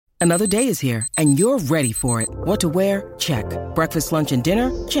Another day is here, and you're ready for it. What to wear? Check. Breakfast, lunch, and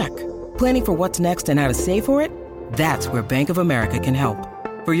dinner? Check. Planning for what's next and how to save for it? That's where Bank of America can help.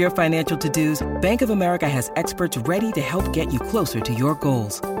 For your financial to-dos, Bank of America has experts ready to help get you closer to your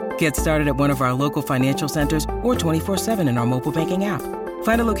goals. Get started at one of our local financial centers or 24/7 in our mobile banking app.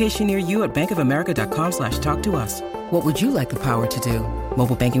 Find a location near you at bankofamerica.com/talktous. What would you like the power to do?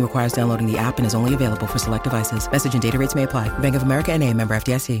 Mobile banking requires downloading the app and is only available for select devices. Message and data rates may apply. Bank of America N.A., member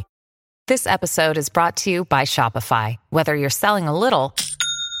FDIC. This episode is brought to you by Shopify. Whether you're selling a little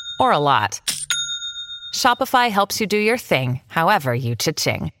or a lot, Shopify helps you do your thing, however you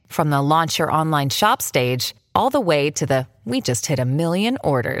cha-ching. From the launch your online shop stage, all the way to the we just hit 1 million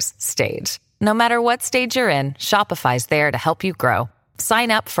orders stage. No matter what stage you're in, Shopify's there to help you grow.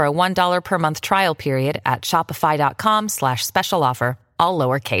 Sign up for a $1 per month trial period at shopify.com/special offer, all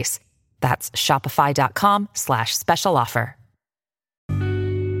lowercase. That's shopify.com/special offer.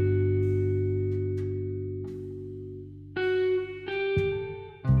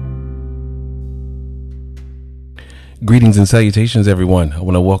 Greetings and salutations, everyone. I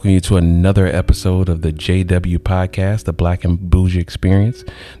want to welcome you to another episode of the JW Podcast, the Black and Bougie Experience.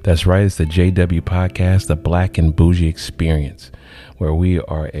 That's right, it's the JW Podcast, the Black and Bougie Experience, where we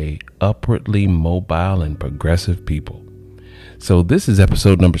are a upwardly mobile and progressive people. So this is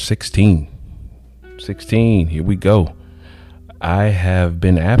episode number 16. 16, here we go. I have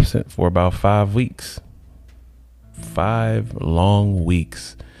been absent for about 5 weeks. 5 long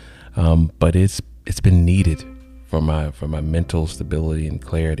weeks. But it's been needed for my mental stability and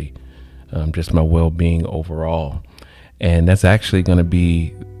clarity, just my well-being overall. And that's actually going to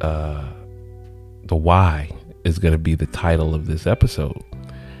be the why is going to be the title of this episode.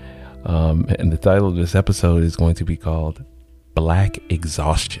 And the title of this episode is going to be called Black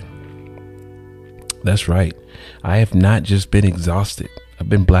Exhaustion. That's right. I have not just been exhausted. I've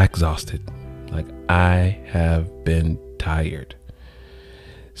been black exhausted. Like, I have been tired.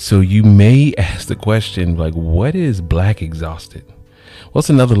 So you may ask the question, like, what is black exhausted? Well, it's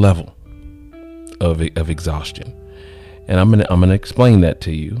another level of exhaustion. And I'm gonna explain that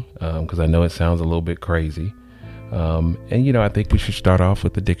to you because I know it sounds a little bit crazy. And, I think we should start off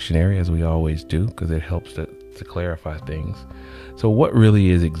with the dictionary, as we always do, because it helps to clarify things. So what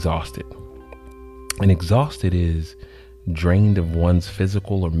really is exhausted? And exhausted is drained of one's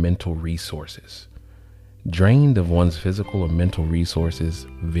physical or mental resources. Drained of one's physical or mental resources,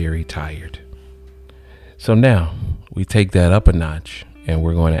 very tired. So now we take that up a notch and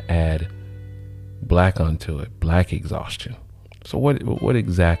we're going to add black onto it, black exhaustion. So what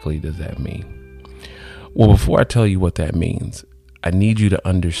exactly does that mean? Well, before I tell you what that means, I need you to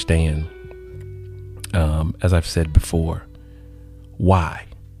understand, as I've said before, why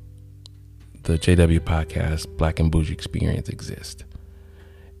the JW Podcast, Black and Bougie Experience exists.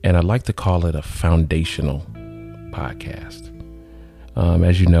 And I'd like to call it a foundational podcast.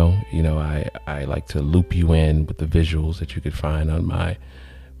 As you know, I like to loop you in with the visuals that you could find on my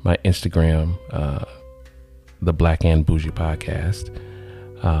Instagram, the Black and Bougie Podcast,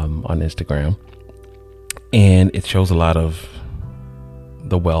 on Instagram. And it shows a lot of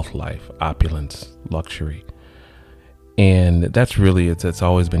the wealth life, opulence, luxury. And that's really, it's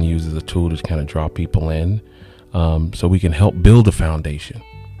always been used as a tool to kind of draw people in, so we can help build a foundation.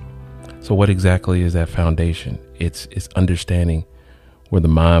 So what exactly is that foundation? It's understanding where the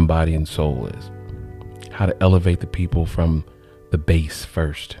mind, body, and soul is. How to elevate the people from the base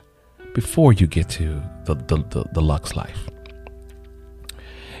first, before you get to the luxe life.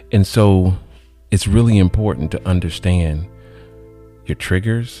 And so it's really important to understand your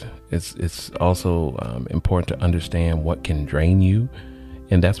triggers. It's also important to understand what can drain you.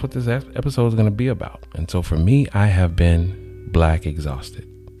 And that's what this episode is going to be about. And so for me, I have been black exhausted.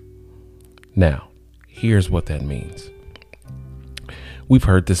 Now, here's what that means. We've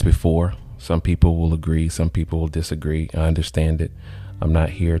heard this before. Some people will agree. Some people will disagree. I understand it. I'm not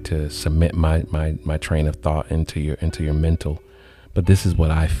here to submit my train of thought into your mental, but this is what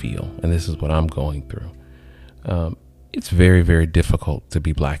I feel, and this is what I'm going through. It's very, very difficult to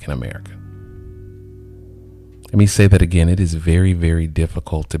be black in America. Let me say that again. It is very, very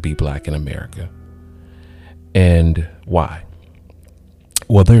difficult to be black in America. And why?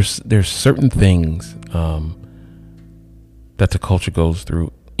 Well, there's certain things that the culture goes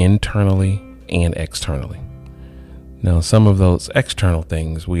through internally and externally. Now, some of those external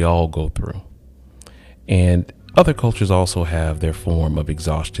things we all go through. And other cultures also have their form of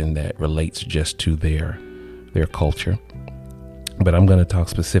exhaustion that relates just to their culture. But I'm going to talk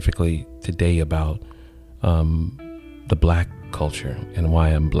specifically today about the black culture and why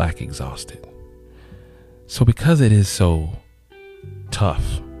I'm black exhausted. So because it is so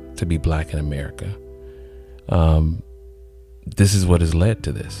tough to be black in America. This is what has led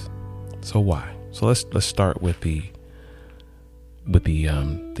to this. So why? So let's start with the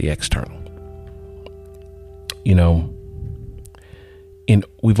external.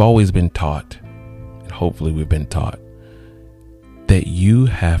 We've always been taught, and hopefully we've been taught, that you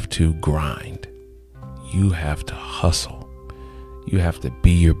have to grind, you have to hustle, you have to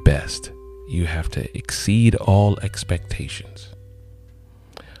be your best, you have to exceed all expectations.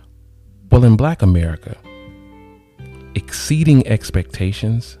 Well, in Black America, exceeding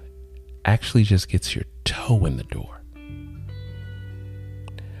expectations actually just gets your toe in the door.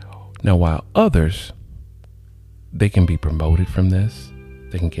 Now, while others, they can be promoted from this,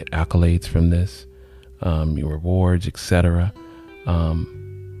 they can get accolades from this, your rewards, etc., and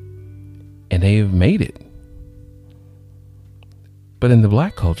they've made it. But in the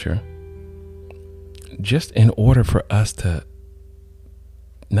Black culture, just in order for us to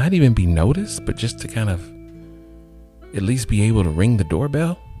not even be noticed, but just to kind of at least be able to ring the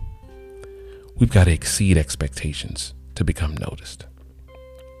doorbell, we've got to exceed expectations to become noticed.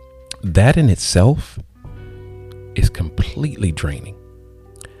 That in itself is completely draining.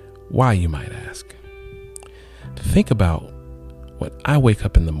 Why, you might ask? Think about when I wake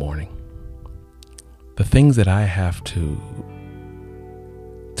up in the morning, the things that I have to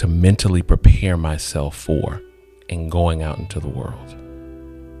mentally prepare myself for in going out into the world.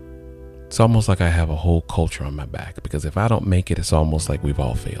 It's almost like I have a whole culture on my back, because if I don't make it, it's almost like we've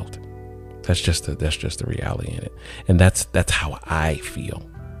all failed. That's just the reality in it. And that's how I feel.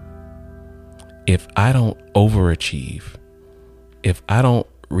 If I don't overachieve, if I don't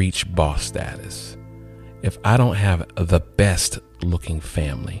reach boss status, if I don't have the best looking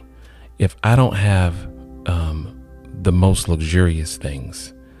family, if I don't have the most luxurious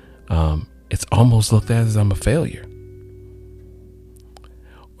things, it's almost looked at as I'm a failure.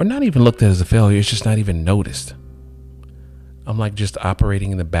 Or not even looked at as a failure, it's just not even noticed. I'm like just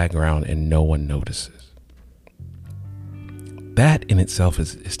operating in the background and no one notices. That in itself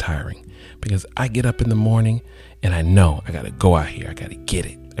is tiring, because I get up in the morning and I know I got to go out here. I got to get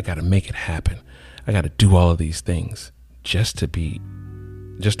it. I got to make it happen. I got to do all of these things just to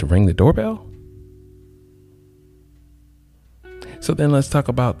ring the doorbell. So then let's talk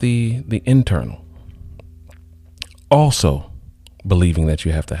about the internal. Also believing that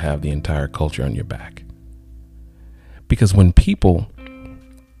you have to have the entire culture on your back. Because when people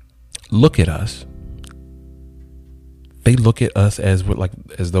look at us, they look at us as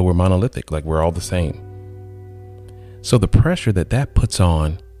though we're monolithic, like we're all the same. So the pressure that puts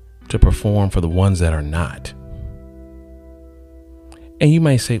on to perform for the ones that are not. And you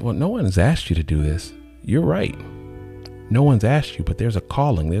might say, well, no one's asked you to do this. You're right. No one's asked you, but there's a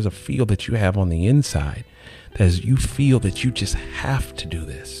calling. There's a feel that you have on the inside that you feel that you just have to do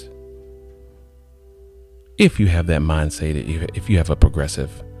this. If you have that mindset, if you have a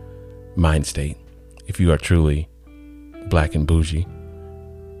progressive mind state, if you are truly black and bougie,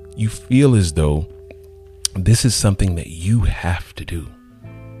 you feel as though this is something that you have to do.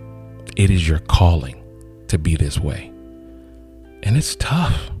 It is your calling to be this way. And it's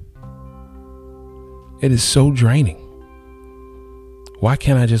tough. It is so draining. Why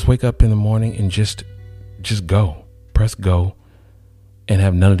can't I just wake up in the morning and just go, press go, and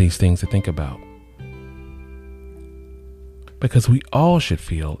have none of these things to think about? Because we all should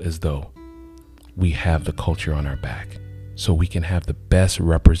feel as though we have the culture on our back so we can have the best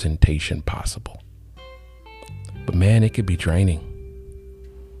representation possible. But man, it could be draining,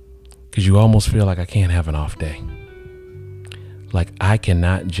 because you almost feel like I can't have an off day. Like I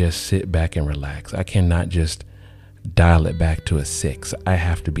cannot just sit back and relax. I cannot just dial it back to a 6. I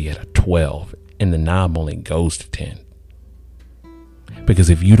have to be at a 12, and the knob only goes to 10. Because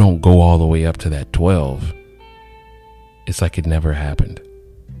if you don't go all the way up to that 12, it's like it never happened.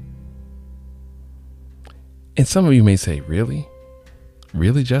 And some of you may say, really?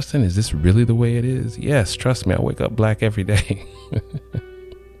 Really, Justin? Is this really the way it is? Yes, trust me, I wake up black every day.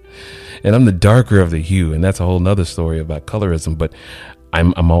 And I'm the darker of the hue, and that's a whole nother story about colorism. But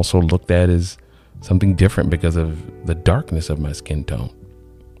I'm also looked at as something different because of the darkness of my skin tone.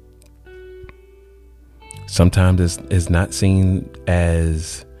 Sometimes it's not seen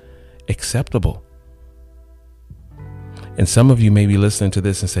as acceptable. And some of you may be listening to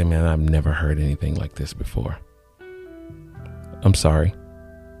this and say, man, I've never heard anything like this before. I'm sorry.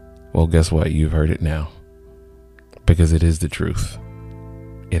 Well, guess what? You've heard it now, because it is the truth.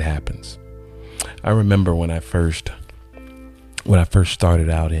 It happens. I remember when I first started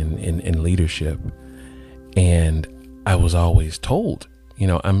out in leadership, and I was always told,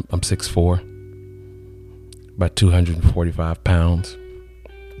 I'm 6'4", about 245 pounds.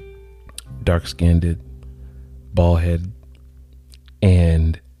 dark-skinned, bald head,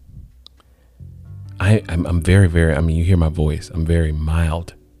 and I'm very, very, I mean, you hear my voice. I'm very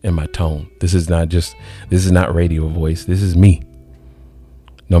mild in my tone. This is not radio voice. This is me.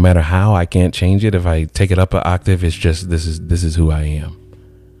 No matter how, I can't change it. If I take it up an octave, it's just, this is who I am.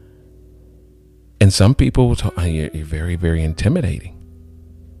 And some people will talk, you're very, very intimidating.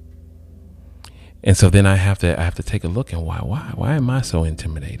 And so then I have to take a look and why am I so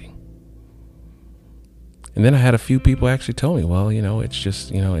intimidating? And then I had a few people actually tell me, well, it's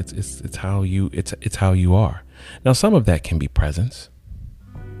just, it's how you are. Now, some of that can be presence.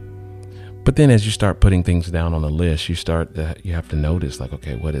 But then as you start putting things down on a list, you have to notice, like,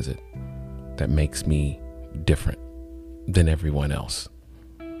 okay, what is it that makes me different than everyone else?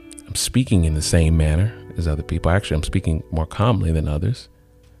 I'm speaking in the same manner as other people. Actually, I'm speaking more calmly than others.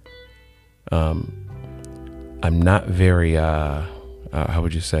 I'm not very, how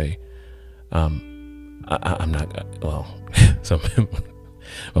would you say? I'm not, well,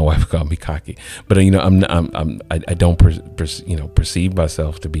 my wife called me cocky, but I don't perceive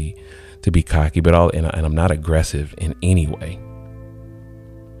myself to be cocky, but and I'm not aggressive in any way.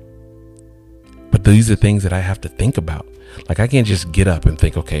 But these are things that I have to think about. Like, I can't just get up and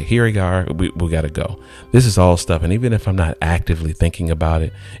think, okay, here we are, we got to go. This is all stuff. And even if I'm not actively thinking about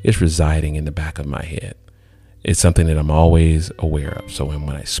it, it's residing in the back of my head. It's something that I'm always aware of. So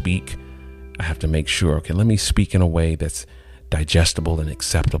when I speak, I have to make sure, okay, let me speak in a way that's digestible and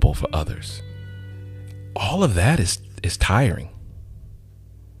acceptable for others. All of that is tiring.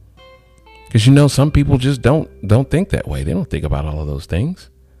 Because, some people just don't think that way. They don't think about all of those things.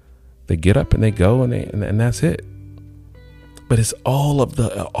 They get up and they go and that's it. But it's all of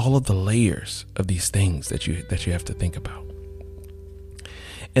the layers of these things that you have to think about.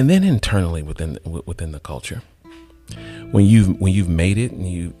 And then internally within the culture, when you've made it and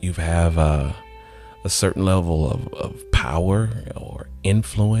you have a certain level of power or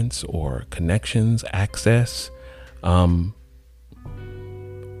influence or connections, access, and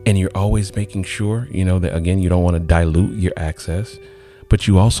you're always making sure, that, again, you don't want to dilute your access, but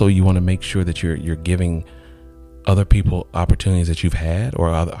you want to make sure that you're giving other people opportunities that you've had or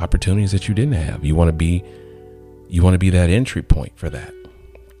other opportunities that you didn't have. You want to be that entry point for that.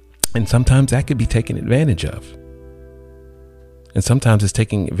 And sometimes that could be taken advantage of. And sometimes it's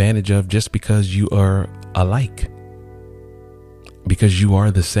taken advantage of just because you are alike, because you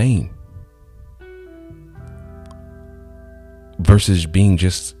are the same, versus being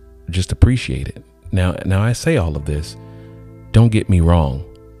just appreciated. Now I say all of this, don't get me wrong.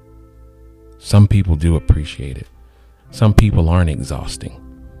 Some people do appreciate it. Some people aren't exhausting.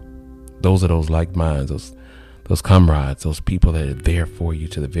 Those are those like minds, those comrades, those people that are there for you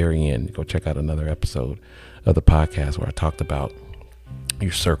to the very end. Go check out another episode of the podcast where I talked about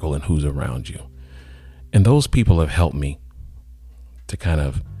your circle and who's around you. And those people have helped me to kind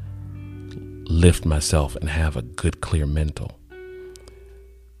of lift myself and have a good, clear mental.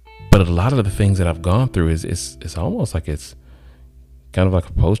 But a lot of the things that I've gone through is almost like it's kind of like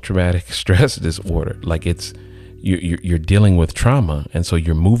a post-traumatic stress disorder. Like you're dealing with trauma. And so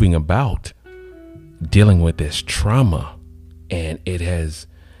you're moving about dealing with this trauma, and it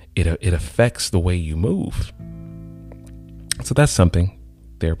affects the way you move. So that's something.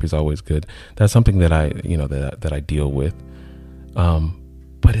 Therapy is always good. That's something that I deal with.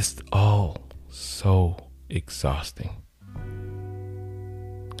 But it's all so exhausting.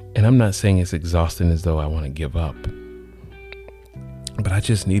 And I'm not saying it's exhausting as though I want to give up, but I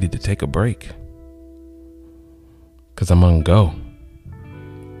just needed to take a break because I'm on go.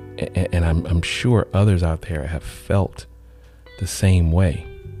 And I'm sure others out there have felt the same way,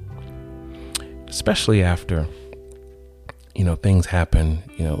 especially after, things happen,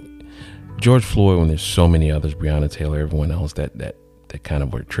 George Floyd, when there's so many others, Breonna Taylor, everyone else that kind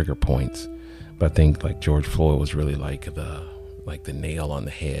of were trigger points. But I think like George Floyd was really like the nail on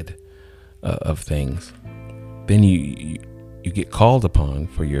the head of things. Then you get called upon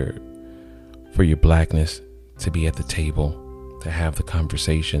for your blackness to be at the table, to have the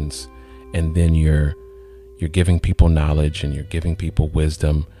conversations, and then you're giving people knowledge and you're giving people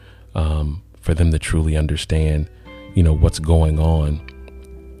wisdom for them to truly understand, what's going on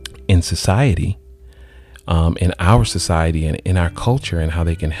in society, in our society and in our culture, and how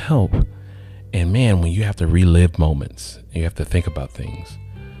they can help. And man, when you have to relive moments, you have to think about things.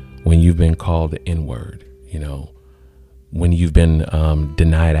 When you've been called the N-word, when you've been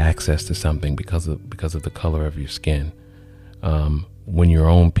denied access to something because of the color of your skin, when your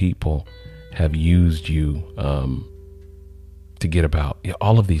own people have used you to get about,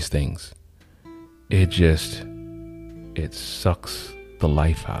 all of these things, it sucks the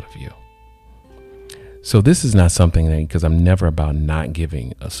life out of you. So this is not something that, because I'm never about not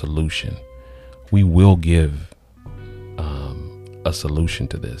giving a solution. We will give a solution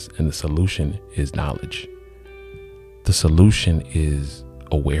to this. And the solution is knowledge. The solution is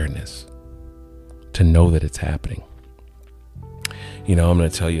awareness, to know that it's happening. I'm going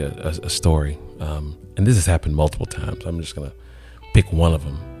to tell you a story. And this has happened multiple times. I'm just going to pick one of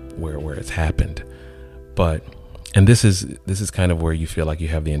them where it's happened. And this is kind of where you feel like you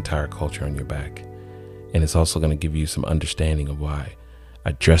have the entire culture on your back. And it's also going to give you some understanding of why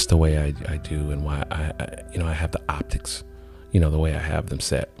I dress the way I do, and why I have the optics, the way I have them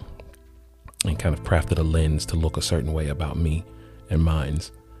set, and kind of crafted a lens to look a certain way about me and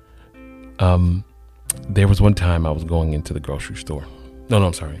mine's. There was one time I was going into the grocery store. No,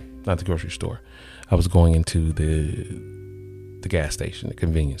 I'm sorry, not the grocery store. I was going into the gas station, the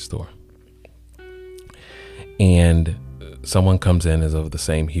convenience store. And someone comes in as of the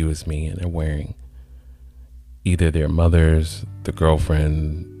same hue as me, and they're wearing either their mother's, the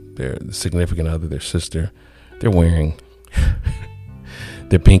girlfriend, their significant other, their sister. They're wearing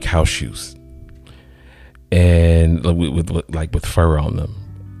their pink house shoes, and with fur on them,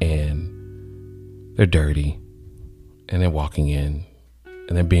 and they're dirty, and they're walking in,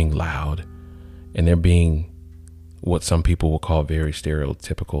 and they're being loud, and they're being what some people will call very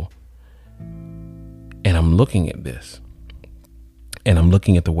stereotypical. And I'm looking at this, and I'm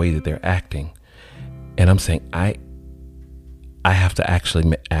looking at the way that they're acting, and I'm saying, I have to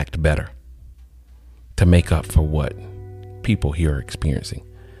actually act better to make up for what people here are experiencing.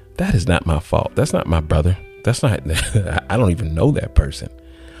 That is not my fault. That's not my brother. That's not, I don't even know that person.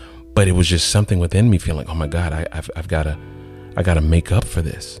 But it was just something within me feeling, oh my God, I've got to make up for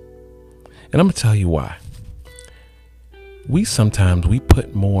this. And I'm going to tell you why. Sometimes we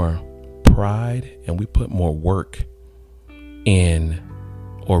put more pride and we put more work in,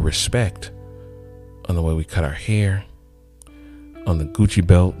 or respect, on the way we cut our hair, on the Gucci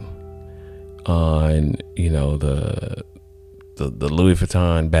belt, on the Louis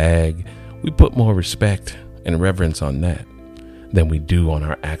Vuitton bag. We put more respect and reverence on that than we do on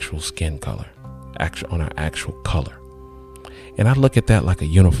our actual skin color, on our actual color. And I look at that like a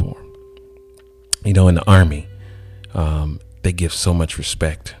uniform. In the Army, they give so much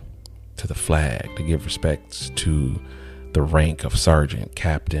respect to the flag. They give respect to the rank of sergeant,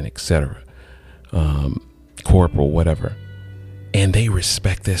 captain, etc., corporal, whatever. And they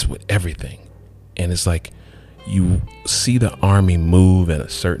respect this with everything. And it's like you see the Army move in a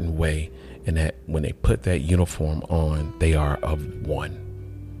certain way, and that when they put that uniform on, they are of one.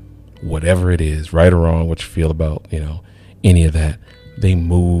 Whatever it is, right or wrong, what you feel about, any of that, they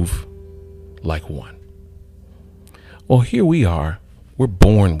move like one. Well, here we are. We're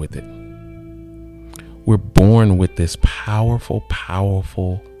born with it. We're born with this powerful,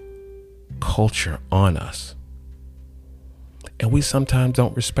 powerful culture on us. And we sometimes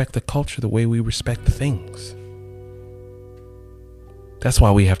don't respect the culture the way we respect the things. That's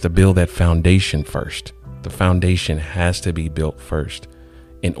why we have to build that foundation first. The foundation has to be built first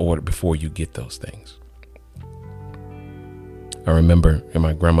before you get those things. I remember, and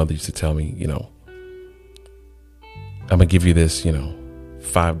my grandmother used to tell me, I'm going to give you this,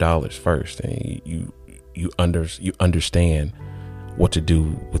 $5 first. And you understand what to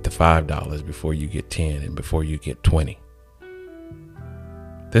do with the $5 before you get 10 and before you get 20.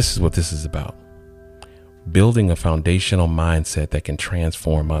 This is what this is about. Building a foundational mindset that can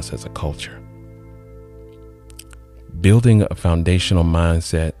transform us as a culture. Building a foundational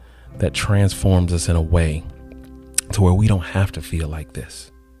mindset that transforms us in a way to where we don't have to feel like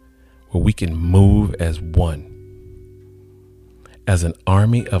this, where we can move as one, as an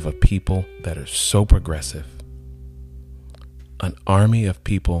army of a people that are so progressive, an army of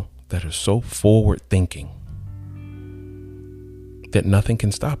people that are so forward thinking that nothing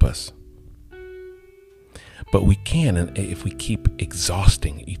can stop us. But we can, and if we keep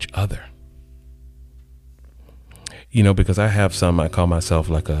exhausting each other. Because I call myself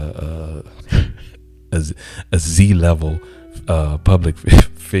like a Z level public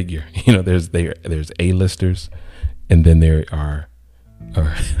figure. There's A-listers, and then there are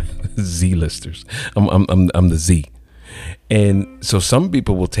Z-listers. I'm the Z. And so some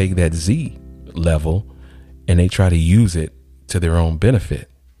people will take that Z level and they try to use it to their own benefit.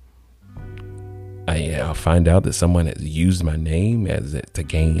 I'll find out that someone has used my name to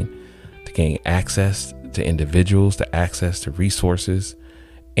gain access to individuals, to access to resources,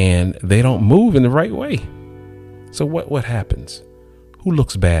 and they don't move in the right way. So what happens? Who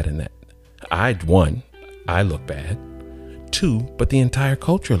looks bad in that? I look bad. 2, but the entire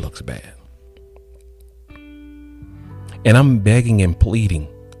culture looks bad. And I'm begging and pleading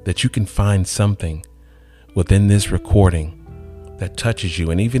that you can find something within this recording that touches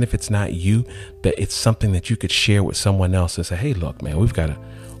you. And even if it's not you, that it's something that you could share with someone else and say, hey, look, man, we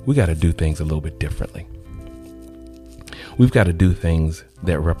got to do things a little bit differently. We've got to do things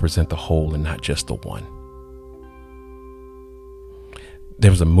that represent the whole and not just the one.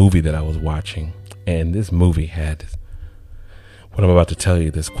 There was a movie that I was watching, and this movie had what I'm about to tell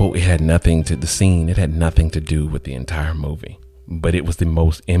you, this quote, it had nothing to do with the entire movie, but it was the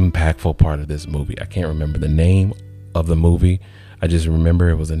most impactful part of this movie. I can't remember the name of the movie. I just remember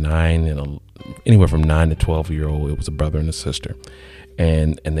it was anywhere from 9 to 12-year-old. It was a brother and a sister,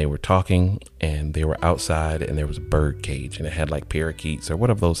 and they were talking, and they were outside, and there was a bird cage, and it had like parakeets or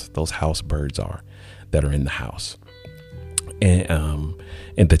whatever those house birds are that are in the house, and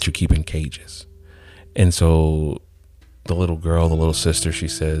that you keep in cages. And so the little sister,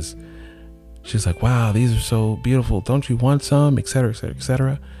 she's like, wow, these are so beautiful. Don't you want some, et cetera, et cetera, et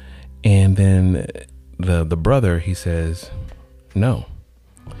cetera. And then the brother, he says, no.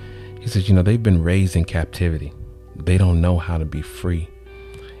 He says, they've been raised in captivity. They don't know how to be free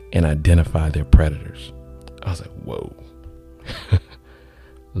and identify their predators. I was like, whoa.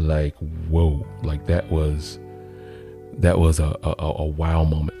 Whoa. Like that was a wow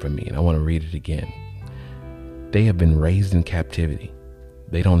moment for me. And I want to read it again. They have been raised in captivity.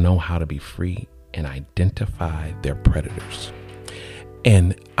 They don't know how to be free and identify their predators.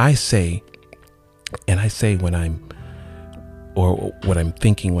 And I say what I'm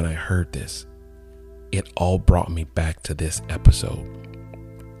thinking when I heard this, it all brought me back to this episode.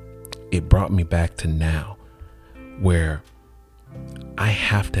 It brought me back to now, where I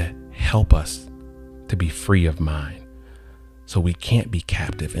have to help us to be free of mind, so we can't be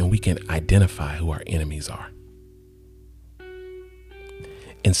captive and we can identify who our enemies are.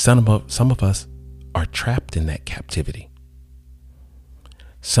 And some of us are trapped in that captivity.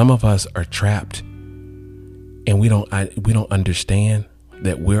 Some of us are trapped, and we don't understand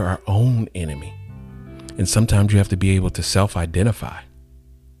that we're our own enemy. And sometimes you have to be able to self-identify.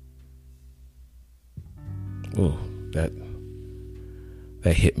 Ooh, that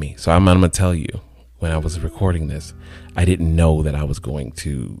hit me. So I'm going to tell you, when I was recording this, I didn't know that I was going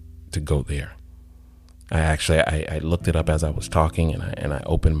to go there. I looked it up as I was talking, and I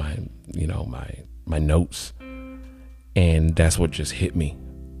opened my notes, and that's what just hit me,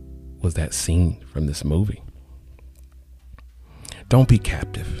 was that scene from this movie. Don't be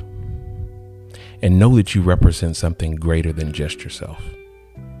captive, and know that you represent something greater than just yourself.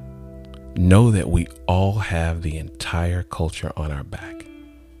 Know that we all have the entire culture on our back.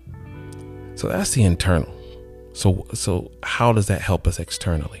 So that's the internal. So how does that help us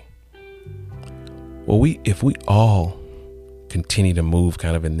externally? Well, if we all continue to move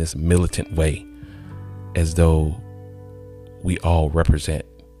kind of in this militant way, as though we all represent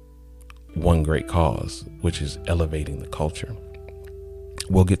one great cause, which is elevating the culture,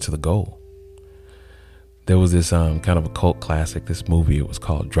 we'll get to the goal. There was this kind of a cult classic, this movie, it was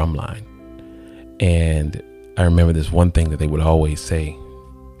called Drumline. And I remember this one thing that they would always say: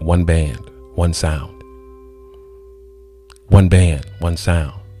 one band, one sound. One band, one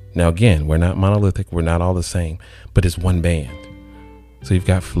sound. Now, again, we're not monolithic. We're not all the same, but it's one band. So you've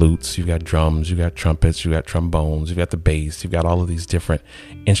got flutes, you've got drums, you've got trumpets, you've got trombones, you've got the bass, you've got all of these different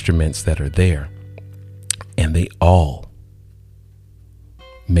instruments that are there, and they all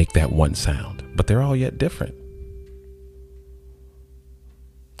make that one sound, but they're all yet different.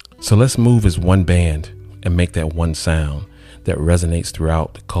 So let's move as one band and make that one sound that resonates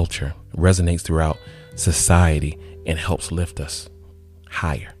throughout the culture, resonates throughout society, and helps lift us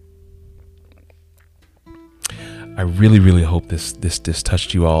higher. I really, really hope this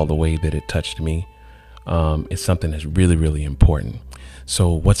touched you all the way that it touched me. It's something that's really, really important.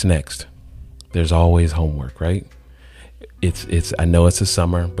 So what's next? There's always homework, right? I know it's a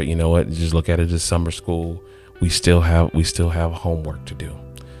summer, but you know what? Just look at it as summer school. We still have homework to do.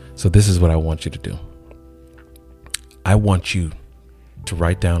 So this is what I want you to do. I want you to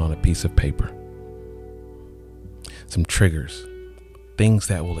write down on a piece of paper some triggers, things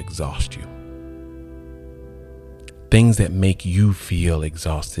that will exhaust you, things that make you feel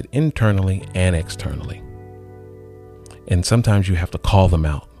exhausted internally and externally. And sometimes you have to call them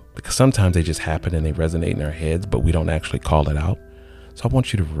out, because sometimes they just happen and they resonate in our heads, but we don't actually call it out. So I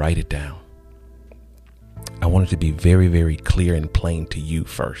want you to write it down. I want it to be very, very clear and plain to you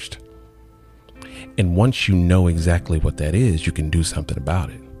first. And once you know exactly what that is, you can do something about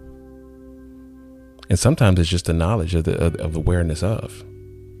it. And sometimes it's just the knowledge of the awareness of.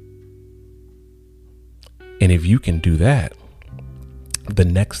 And if you can do that, the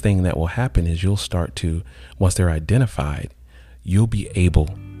next thing that will happen is you'll start to, once they're identified, you'll be able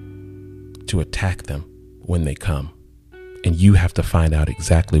to attack them when they come. And you have to find out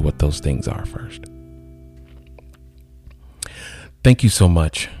exactly what those things are first. Thank you so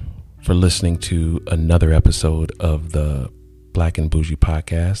much for listening to another episode of the Black and Bougie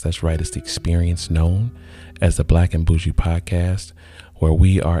Podcast. That's right. It's the experience known as the Black and Bougie Podcast, where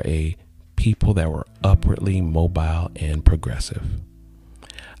we are a people that were upwardly mobile and progressive.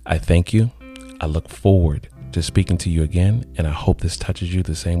 I thank you. I look forward to speaking to you again, and I hope this touches you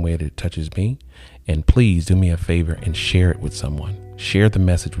the same way that it touches me. And please do me a favor and share it with someone. Share the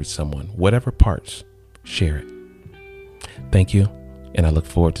message with someone. Whatever parts, share it. Thank you, and I look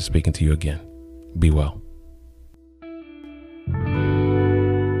forward to speaking to you again. Be well.